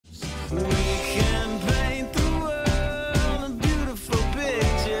We can paint the world a beautiful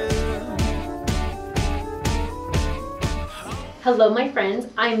picture. Hello my friends,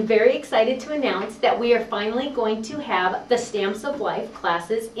 I'm very excited to announce that we are finally going to have the Stamps of Life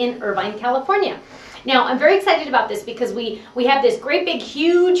classes in Irvine, California. Now I'm very excited about this because we have this great big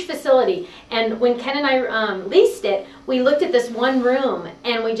huge facility, and when Ken and I leased it, we looked at this one room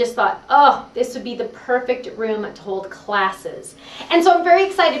and we just thought, oh, this would be the perfect room to hold classes. And so I'm very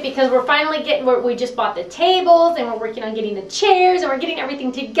excited because we're finally we just bought the tables and we're working on getting the chairs and we're getting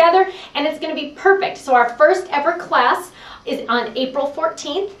everything together, and it's going to be perfect. So our first ever class is on April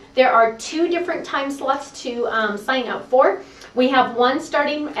 14th. There are 2 different time slots to sign up for. We have one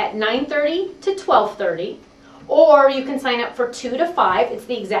starting at 9:30 to 12:30, or you can sign up for 2 to 5. It's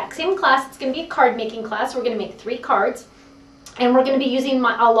the exact same class. It's going to be a card making class. We're going to make 3 cards. And we're going to be using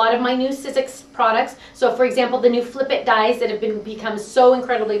a lot of my new Sizzix products. So for example, the new Flip It dies that have become so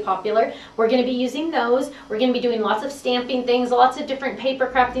incredibly popular, we're going to be using those. We're going to be doing lots of stamping things, lots of different paper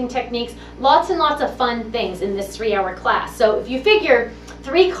crafting techniques, lots and lots of fun things in this 3-hour class. So if you figure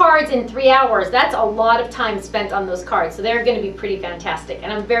 3 cards in 3 hours, that's a lot of time spent on those cards. So they're going to be pretty fantastic,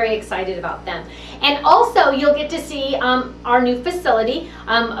 and I'm very excited about them. And also, you'll get to see our new facility.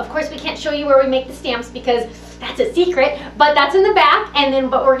 Of course, we can't show you where we make the stamps because that's a secret, but that's in the back,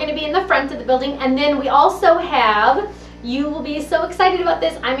 but we're going to be in the front of the building. And then we also have, you will be so excited about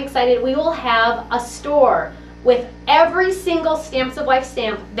this, I'm excited, we will have a store with every single Stamps of Life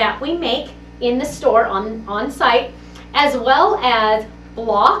stamp that we make in the store on site, as well as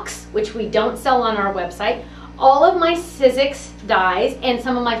blocks, which we don't sell on our website, all of my Sizzix dies, and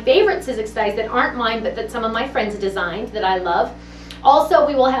some of my favorite Sizzix dies that aren't mine, but that some of my friends designed that I love. Also,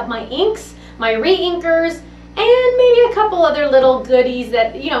 we will have my inks, my re-inkers, and maybe a couple other little goodies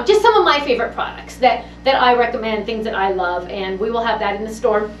that, just some of my favorite products that I recommend, things that I love, and we will have that in the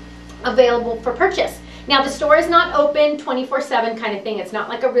store available for purchase. Now the store is not open 24/7 kind of thing. It's not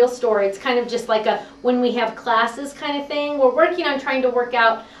like a real store. It's kind of just like a when we have classes kind of thing. We're working on trying to work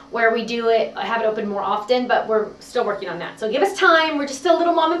out where we do it, have it open more often, but we're still working on that. So give us time. We're just a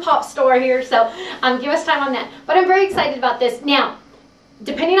little mom and pop store here, so give us time on that. But I'm very excited about this. Now,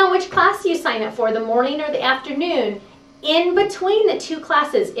 depending on which class you sign up for, the morning or the afternoon, in between the 2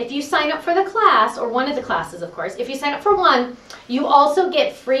 classes, if you sign up for the class, or one of the classes of course, if you sign up for one, you also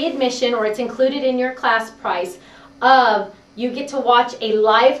get free admission, or it's included in your class price, you get to watch a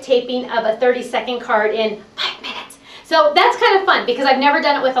live taping of a 30-second card in 5 minutes. So that's kind of fun because I've never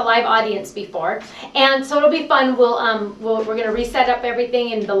done it with a live audience before, and so it'll be fun. We're going to reset up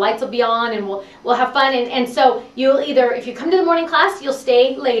everything, and the lights will be on, and we'll have fun. And so you'll either, if you come to the morning class, you'll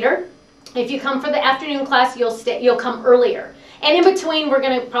stay later. If you come for the afternoon class, you'll come earlier. And in between, we're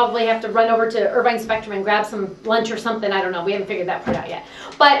going to probably have to run over to Irvine Spectrum and grab some lunch or something. I don't know. We haven't figured that part out yet.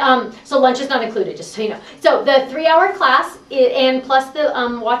 But so lunch is not included, just so you know. So the 3-hour class and plus the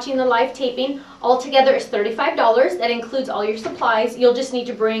watching the live taping altogether is $35. That includes all your supplies. You'll just need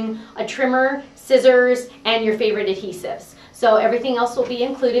to bring a trimmer, scissors, and your favorite adhesives. So everything else will be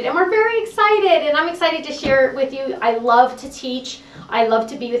included, and we're very excited, and I'm excited to share it with you. I love to teach. I love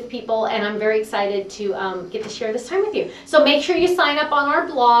to be with people, and I'm very excited to get to share this time with you. So make sure you sign up on our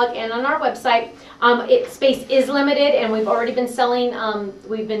blog and on our website. Space is limited, and we've already been selling.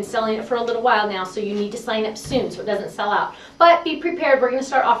 We've been selling it for a little while now, so you need to sign up soon so it doesn't sell out. But be prepared. We're going to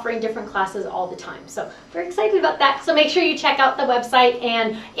start offering different classes all the time. So we're excited about that. So make sure you check out the website,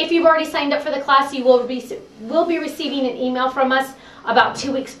 and if you've already signed up for the class, you will be receiving an email from us about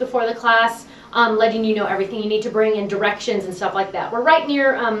 2 weeks before the class, letting you know everything you need to bring and directions and stuff like that. We're right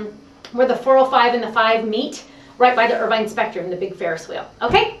near where the 405 and the 5 meet, right by the Irvine Spectrum, the big Ferris wheel.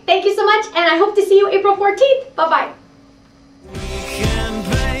 Okay, thank you so much, and I hope to see you April 14th. Bye-bye.